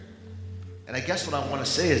And I guess what I want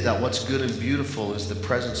to say is that what's good and beautiful is the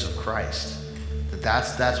presence of Christ.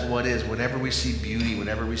 That's what is. Whenever we see beauty,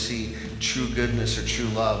 whenever we see true goodness or true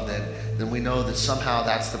love, then we know that somehow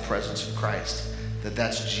that's the presence of Christ.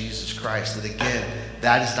 That's Jesus Christ. That again,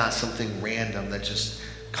 that is not something random that just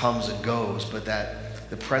comes and goes, but that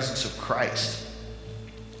the presence of Christ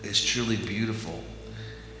is truly beautiful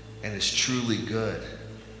and is truly good.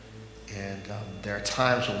 And there are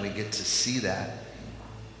times when we get to see that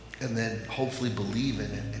and then hopefully believe in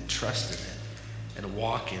it and trust in it and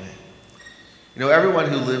walk in it. You know, everyone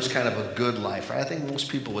who lives kind of a good life, right? I think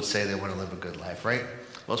most people would say they want to live a good life, right?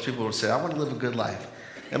 Most people would say, I want to live a good life.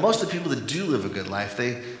 And most of the people that do live a good life,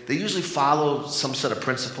 they usually follow some set of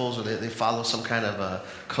principles, or they follow some kind of a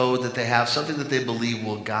code that they have, something that they believe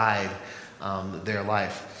will guide their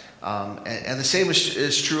life. And the same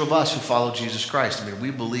is true of us who follow Jesus Christ. I mean,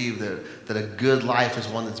 we believe that a good life is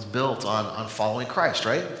one that's built on following Christ,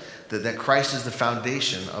 right? That Christ is the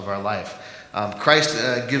foundation of our life.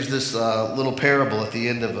 Christ gives this little parable at the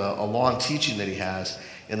end of a long teaching that he has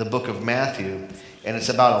in the book of Matthew. And it's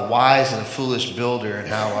about a wise and a foolish builder and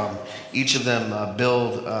how each of them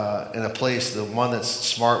build in a place, the one that's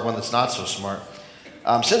smart, one that's not so smart.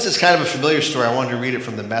 Since it's kind of a familiar story, I wanted to read it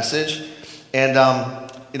from the Message. And,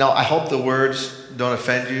 I hope the words don't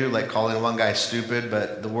offend you, like calling one guy stupid,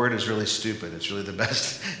 but the word is really stupid. It's really the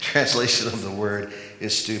best translation of the word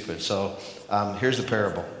is stupid. So here's the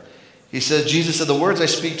parable. He says, Jesus said, the words I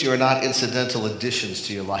speak to you are not incidental additions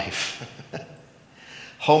to your life.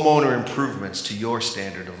 Homeowner improvements to your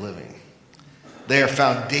standard of living. They are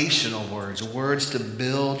foundational words to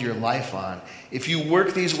build your life on. If you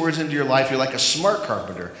work these words into your life, you're like a smart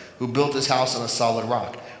carpenter who built his house on a solid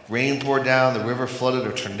rock. Rain poured down, the river flooded,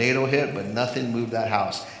 a tornado hit, but nothing moved that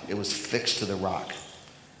house. It was fixed to the rock.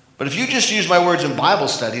 But if you just use my words in Bible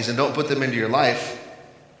studies and don't put them into your life,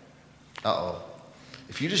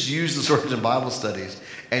 if you just use the words in Bible studies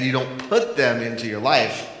and you don't put them into your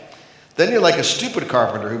life, then you're like a stupid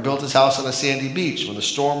carpenter who built his house on a sandy beach. When the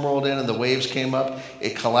storm rolled in and the waves came up,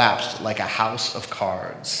 it collapsed like a house of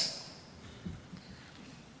cards.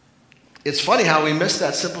 It's funny how we miss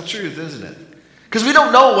that simple truth, isn't it? Because we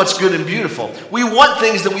don't know what's good and beautiful. We want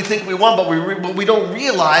things that we think we want, but we don't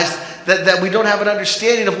realize that we don't have an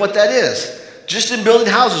understanding of what that is. Just in building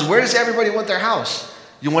houses, where does everybody want their house?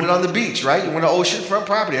 You want it on the beach, right? You want an oceanfront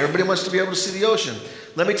property. Everybody wants to be able to see the ocean.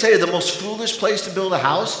 Let me tell you, the most foolish place to build a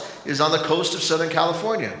house is on the coast of Southern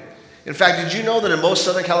California. In fact, did you know that in most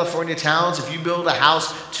Southern California towns, if you build a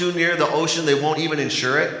house too near the ocean, they won't even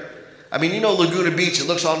insure it? I mean, you know Laguna Beach, it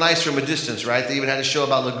looks all nice from a distance, right? They even had a show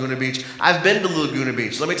about Laguna Beach. I've been to Laguna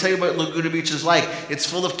Beach. Let me tell you what Laguna Beach is like. It's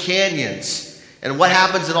full of canyons. And what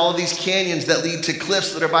happens in all of these canyons that lead to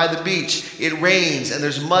cliffs that are by the beach? It rains, and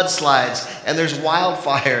there's mudslides, and there's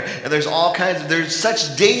wildfire, and there's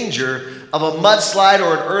such danger of a mudslide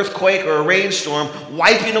or an earthquake or a rainstorm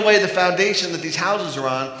wiping away the foundation that these houses are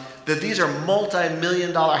on, that these are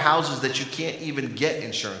multi-million-dollar houses that you can't even get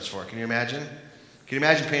insurance for. Can you imagine? Can you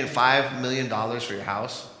imagine paying $5 million for your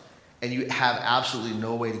house and you have absolutely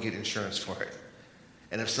no way to get insurance for it?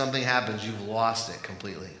 And if something happens, you've lost it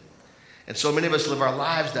completely. And so many of us live our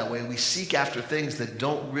lives that way. We seek after things that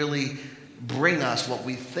don't really bring us what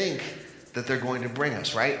we think that they're going to bring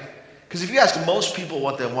us, right? Because if you ask most people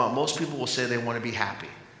what they want, most people will say they want to be happy.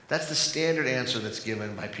 That's the standard answer that's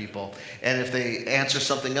given by people. And if they answer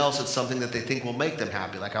something else, it's something that they think will make them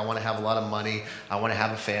happy. Like, I want to have a lot of money, I want to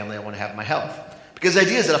have a family, I want to have my health. Because the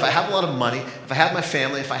idea is that if I have a lot of money, if I have my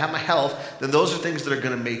family, if I have my health, then those are things that are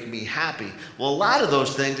going to make me happy. Well, a lot of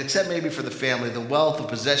those things, except maybe for the family, the wealth, the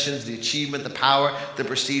possessions, the achievement, the power, the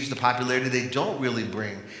prestige, the popularity, they don't really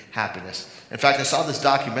bring happiness. In fact, I saw this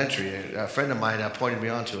documentary. A friend of mine pointed me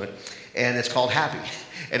onto it, and it's called Happy,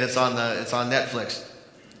 and it's on Netflix.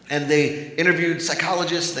 And they interviewed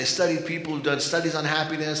psychologists, they studied people who've done studies on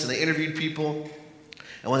happiness, and they interviewed people.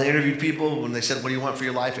 And when they interviewed people, when they said, what do you want for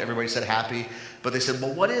your life? Everybody said happy. But they said,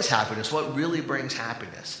 well, what is happiness? What really brings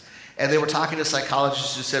happiness? And they were talking to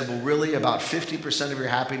psychologists who said, well, really about 50% of your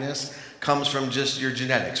happiness comes from just your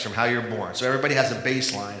genetics, from how you're born. So everybody has a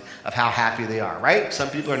baseline of how happy they are, right? Some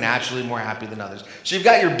people are naturally more happy than others. So you've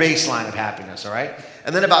got your baseline of happiness, all right?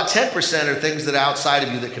 And then about 10% are things that are outside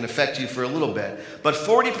of you that can affect you for a little bit. But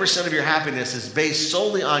 40% of your happiness is based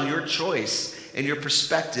solely on your choice and your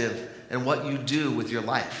perspective and what you do with your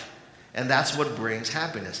life. And that's what brings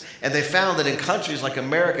happiness. And they found that in countries like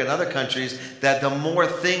America and other countries, that the more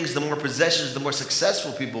things, the more possessions, the more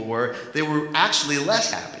successful people were, they were actually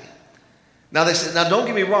less happy. Now they said, now don't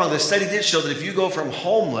get me wrong, the study did show that if you go from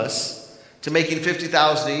homeless to making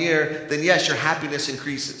 $50,000 a year, then yes, your happiness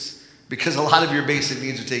increases. because a lot of your basic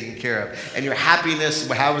needs are taken care of. And your happiness,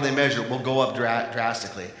 however they measure it, will go up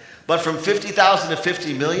drastically. But from 50,000 to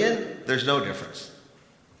 50 million, there's no difference.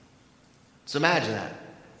 So imagine that.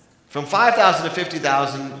 From $5,000 to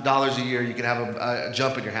 $50,000 a year, you can have a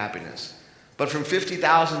jump in your happiness. But from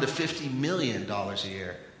 $50,000 to $50 million a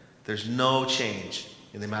year, there's no change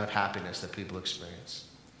in the amount of happiness that people experience.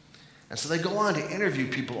 And so they go on to interview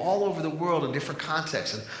people all over the world in different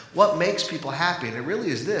contexts. And what makes people happy? And it really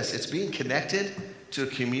is this. It's being connected to a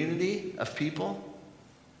community of people.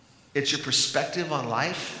 It's your perspective on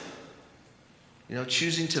life. You know,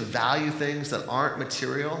 choosing to value things that aren't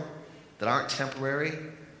material, that aren't temporary,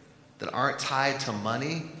 that aren't tied to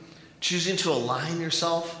money. Choosing to align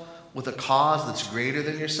yourself with a cause that's greater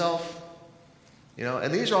than yourself. You know,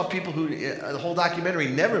 and these are all people who, the whole documentary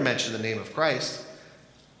never mention the name of Christ.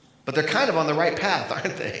 But they're kind of on the right path,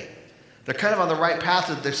 aren't they? They're kind of on the right path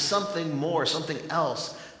that there's something more, something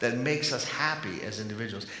else that makes us happy as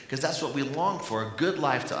individuals. Because that's what we long for. A good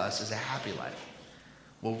life to us is a happy life.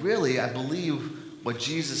 Well, really, I believe what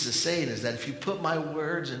Jesus is saying is that if you put my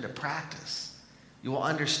words into practice, you will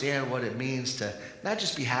understand what it means to not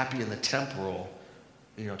just be happy in the temporal,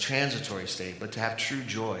 transitory state, but to have true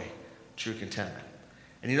joy, true contentment.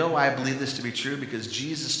 And you know why I believe this to be true? Because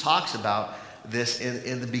Jesus talks about this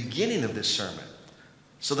in the beginning of this sermon.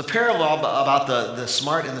 So the parable about the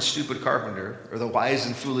smart and the stupid carpenter, or the wise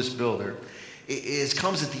and foolish builder,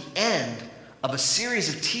 comes at the end of a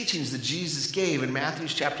series of teachings that Jesus gave in Matthew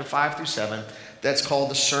chapter 5 through 7 that's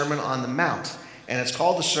called the Sermon on the Mount. And it's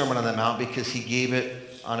called the Sermon on the Mount because he gave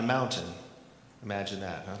it on a mountain. Imagine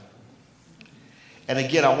that, huh? And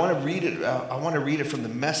again, I want to read it. I want to read it from the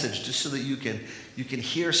Message, just so that you can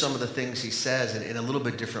hear some of the things he says in a little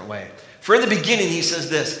bit different way. For in the beginning, he says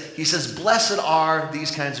this. He says, "Blessed are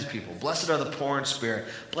these kinds of people. Blessed are the poor in spirit.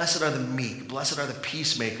 Blessed are the meek. Blessed are the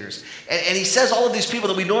peacemakers." And he says all of these people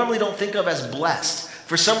that we normally don't think of as blessed.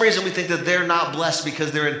 For some reason, we think that they're not blessed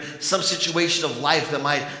because they're in some situation of life that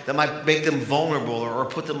might make them vulnerable or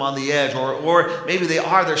put them on the edge, or maybe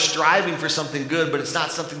they're striving for something good, but it's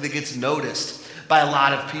not something that gets noticed by a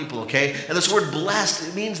lot of people, okay? And this word blessed,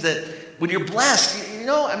 it means that when you're blessed,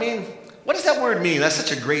 what does that word mean? That's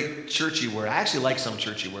such a great churchy word. I actually like some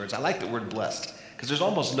churchy words. I like the word blessed because there's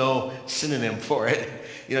almost no synonym for it.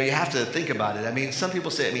 You have to think about it. Some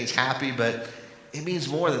people say it means happy, but it means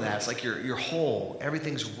more than that. It's like you're whole.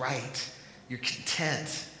 Everything's right. You're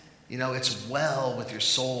content. It's well with your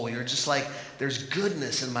soul. You're just like, there's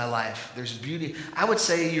goodness in my life. There's beauty. I would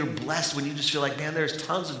say you're blessed when you just feel like, man, there's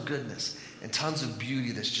tons of goodness and tons of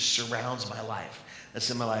beauty that just surrounds my life. That's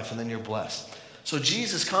in my life, and then you're blessed. So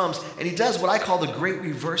Jesus comes, and he does what I call the great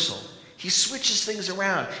reversal. He switches things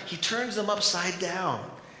around. He turns them upside down.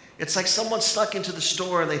 It's like someone snuck into the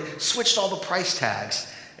store, and they switched all the price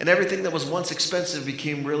tags, and everything that was once expensive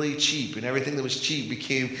became really cheap, and everything that was cheap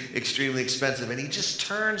became extremely expensive. And he just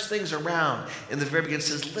turns things around in the very beginning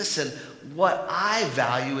and says, listen, what I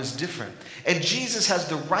value is different. And Jesus has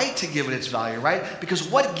the right to give it its value, right? Because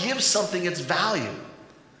what gives something its value?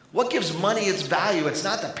 What gives money its value? It's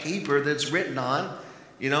not the paper that it's written on.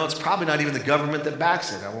 It's probably not even the government that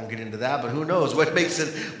backs it. I won't get into that, but who knows? What makes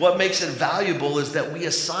it valuable is that we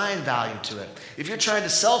assign value to it. If you're trying to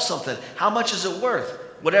sell something, how much is it worth?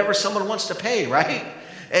 Whatever someone wants to pay, right?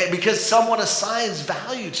 Because someone assigns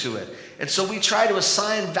value to it. And so we try to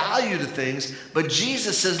assign value to things, but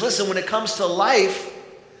Jesus says, listen, when it comes to life,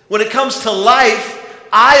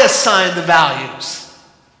 I assign the values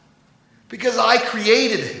because I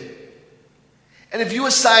created it. And if you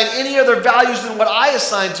assign any other values than what I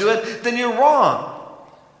assign to it, then you're wrong.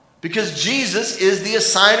 Because Jesus is the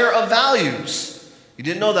assigner of values. You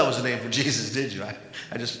didn't know that was a name for Jesus, did you?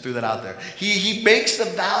 I just threw that out there. He makes the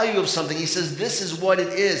value of something. He says, this is what it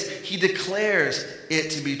is. He declares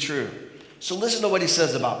it to be true. So listen to what he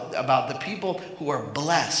says about the people who are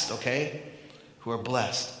blessed, okay? Who are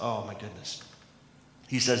blessed. Oh, my goodness.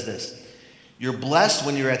 He says this. You're blessed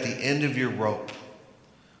when you're at the end of your rope.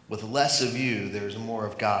 With less of you, there's more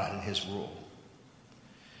of God and his rule.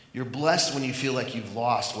 You're blessed when you feel like you've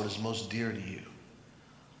lost what is most dear to you.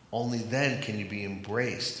 Only then can you be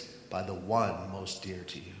embraced by the one most dear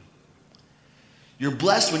to you. You're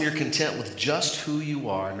blessed when you're content with just who you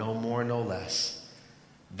are, no more, no less.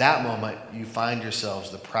 That moment, you find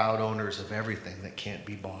yourselves the proud owners of everything that can't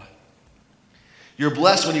be bought. You're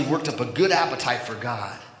blessed when you've worked up a good appetite for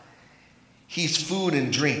God. He's food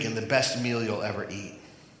and drink and the best meal you'll ever eat.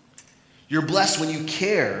 You're blessed when you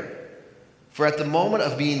care, for at the moment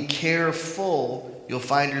of being careful, you'll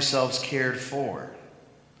find yourselves cared for.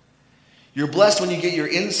 You're blessed when you get your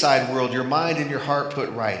inside world, your mind and your heart put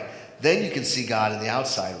right. Then you can see God in the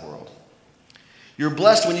outside world. You're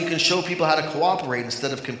blessed when you can show people how to cooperate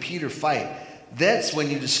instead of compete or fight. That's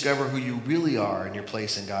when you discover who you really are and your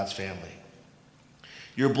place in God's family.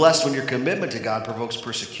 You're blessed when your commitment to God provokes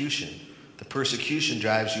persecution. The persecution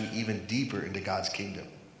drives you even deeper into God's kingdom.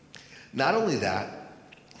 Not only that,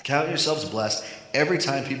 count yourselves blessed every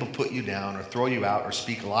time people put you down or throw you out or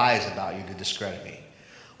speak lies about you to discredit me.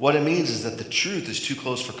 What it means is that the truth is too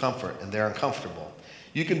close for comfort and they're uncomfortable.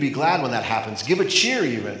 You can be glad when that happens. Give a cheer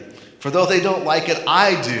even. For though they don't like it,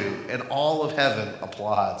 I do, and all of heaven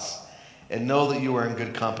applauds. And know that you are in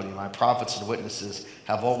good company. My prophets and witnesses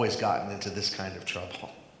have always gotten into this kind of trouble.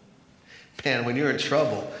 Man, when you're in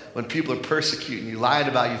trouble, when people are persecuting you, lying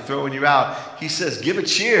about you, throwing you out, he says, give a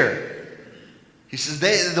cheer. He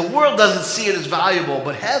says, the world doesn't see it as valuable,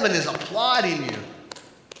 but heaven is applauding you.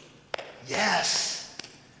 Yes,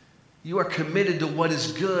 you are committed to what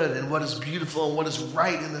is good and what is beautiful and what is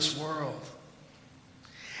right in this world.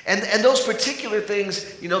 And those particular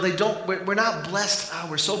things, we're not blessed,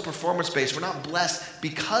 we're so performance-based. We're not blessed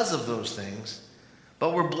because of those things,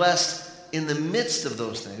 but we're blessed in the midst of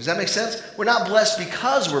those things. Does that make sense? We're not blessed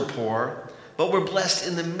because we're poor, but we're blessed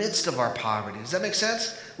in the midst of our poverty. Does that make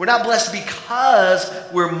sense? We're not blessed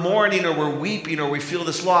because we're mourning or we're weeping or we feel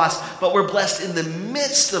this loss, but we're blessed in the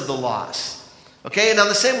midst of the loss. Okay? And in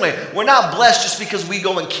the same way, we're not blessed just because we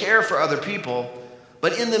go and care for other people,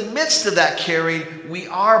 but in the midst of that caring, we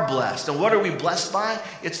are blessed. And what are we blessed by?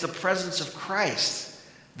 It's the presence of Christ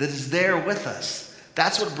that is there with us.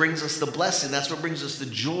 That's what brings us the blessing. That's what brings us the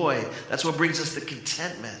joy. That's what brings us the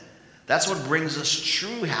contentment. That's what brings us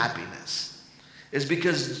true happiness. Is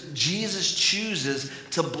because Jesus chooses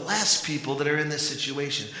to bless people that are in this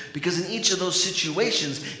situation. Because in each of those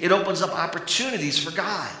situations, it opens up opportunities for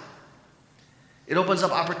God. It opens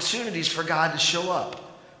up opportunities for God to show up.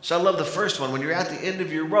 So I love the first one. When you're at the end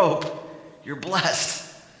of your rope, you're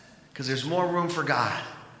blessed because there's more room for God.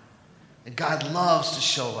 And God loves to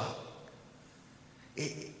show up.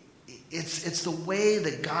 It's the way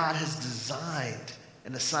that God has designed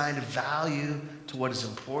and assigned value to what is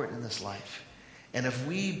important in this life. And if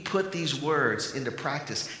we put these words into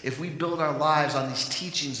practice, if we build our lives on these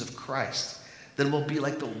teachings of Christ, then we'll be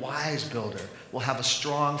like the wise builder. We'll have a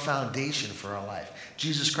strong foundation for our life.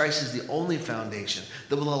 Jesus Christ is the only foundation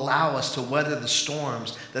that will allow us to weather the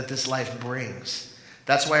storms that this life brings.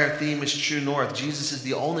 That's why our theme is True North. Jesus is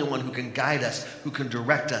the only one who can guide us, who can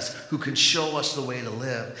direct us, who can show us the way to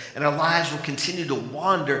live. And our lives will continue to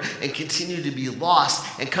wander and continue to be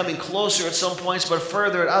lost and coming closer at some points, but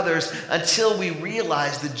further at others until we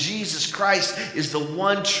realize that Jesus Christ is the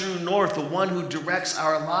one true north, the one who directs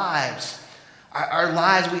our lives. Our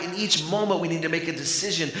lives, in each moment we need to make a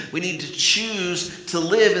decision. We need to choose to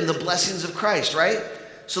live in the blessings of Christ, right?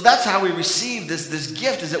 So that's how we receive this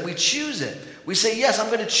gift, is that we choose it. We say, yes, I'm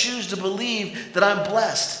going to choose to believe that I'm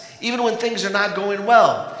blessed. Even when things are not going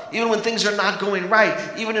well, even when things are not going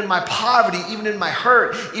right, even in my poverty, even in my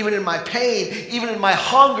hurt, even in my pain, even in my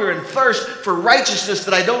hunger and thirst for righteousness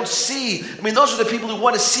that I don't see. I mean, those are the people who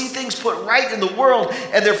want to see things put right in the world,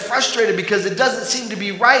 and they're frustrated because it doesn't seem to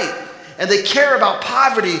be right. And they care about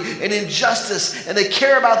poverty and injustice, and they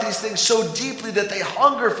care about these things so deeply that they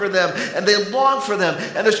hunger for them and they long for them.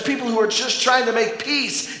 And there's people who are just trying to make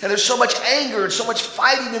peace, and there's so much anger and so much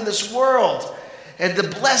fighting in this world. And the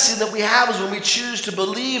blessing that we have is when we choose to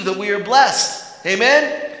believe that we are blessed.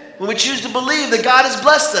 Amen? When we choose to believe that God has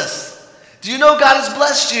blessed us. Do you know God has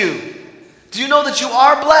blessed you? Do you know that you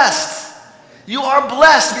are blessed? You are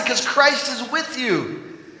blessed because Christ is with you.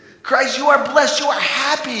 Christ, you are blessed. You are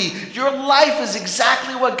happy. Your life is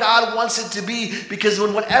exactly what God wants it to be, because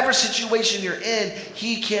in whatever situation you're in,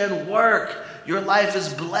 He can work. Your life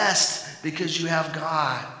is blessed because you have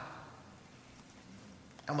God.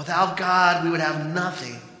 And without God, we would have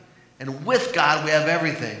nothing. And with God, we have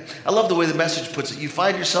everything. I love the way the Message puts it. You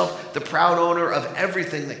find yourself the proud owner of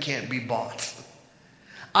everything that can't be bought.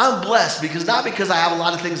 I'm blessed not because I have a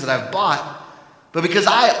lot of things that I've bought, but because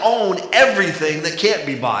I own everything that can't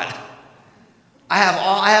be bought. I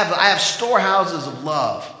have storehouses of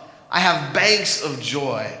love. I have banks of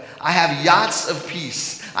joy. I have yachts of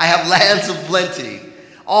peace. I have lands of plenty.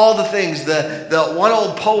 All the things. The one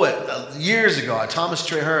old poet years ago, Thomas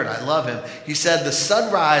Traherne, I love him. He said, the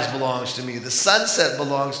sunrise belongs to me. The sunset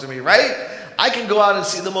belongs to me, right? I can go out and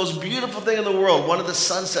see the most beautiful thing in the world, one of the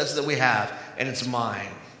sunsets that we have, and it's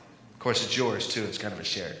mine. Of course, it's yours too. It's kind of a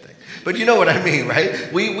shared thing. But you know what I mean,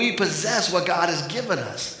 right? We possess what God has given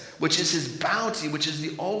us, which is His bounty, which is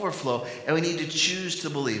the overflow, and we need to choose to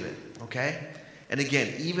believe it, okay? And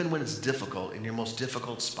again, even when it's difficult, in your most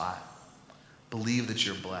difficult spot, believe that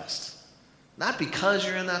you're blessed. Not because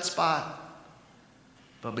you're in that spot,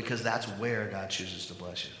 but because that's where God chooses to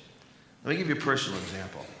bless you. Let me give you a personal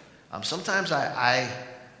example. Sometimes I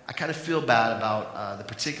kind of feel bad about the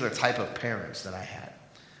particular type of parents that I had.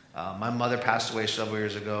 My mother passed away several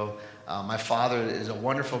years ago. My father is a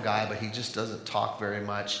wonderful guy, but he just doesn't talk very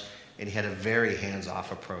much, and he had a very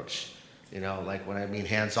hands-off approach. Like when I mean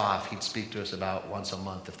hands-off, he'd speak to us about once a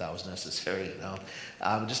month if that was necessary,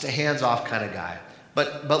 just a hands-off kind of guy.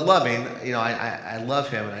 But loving, I love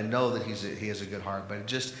him, and I know that he has a good heart. But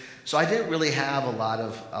so I didn't really have a lot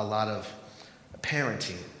of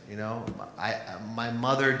parenting. My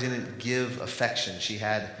mother didn't give affection. She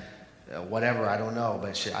had whatever, I don't know,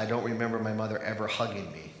 but I don't remember my mother ever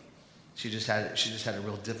hugging me. She just had a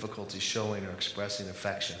real difficulty showing or expressing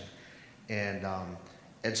affection, and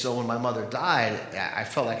so when my mother died, I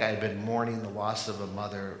felt like I had been mourning the loss of a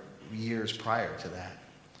mother years prior to that.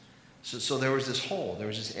 So there was this hole, there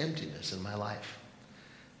was this emptiness in my life,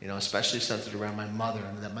 especially centered around my mother,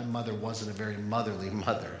 and that my mother wasn't a very motherly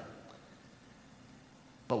mother.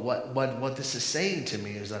 But what this is saying to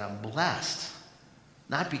me is that I'm blessed,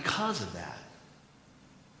 not because of that,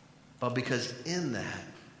 but because in that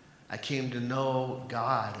I came to know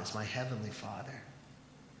God as my Heavenly Father.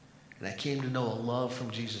 And I came to know a love from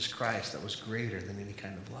Jesus Christ that was greater than any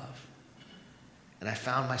kind of love. And I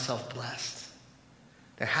found myself blessed.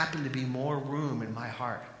 There happened to be more room in my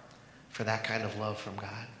heart for that kind of love from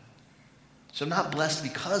God. So I'm not blessed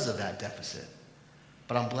because of that deficit,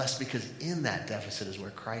 but I'm blessed because in that deficit is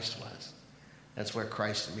where Christ was. That's where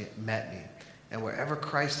Christ met me. And wherever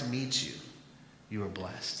Christ meets you, you are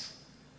blessed.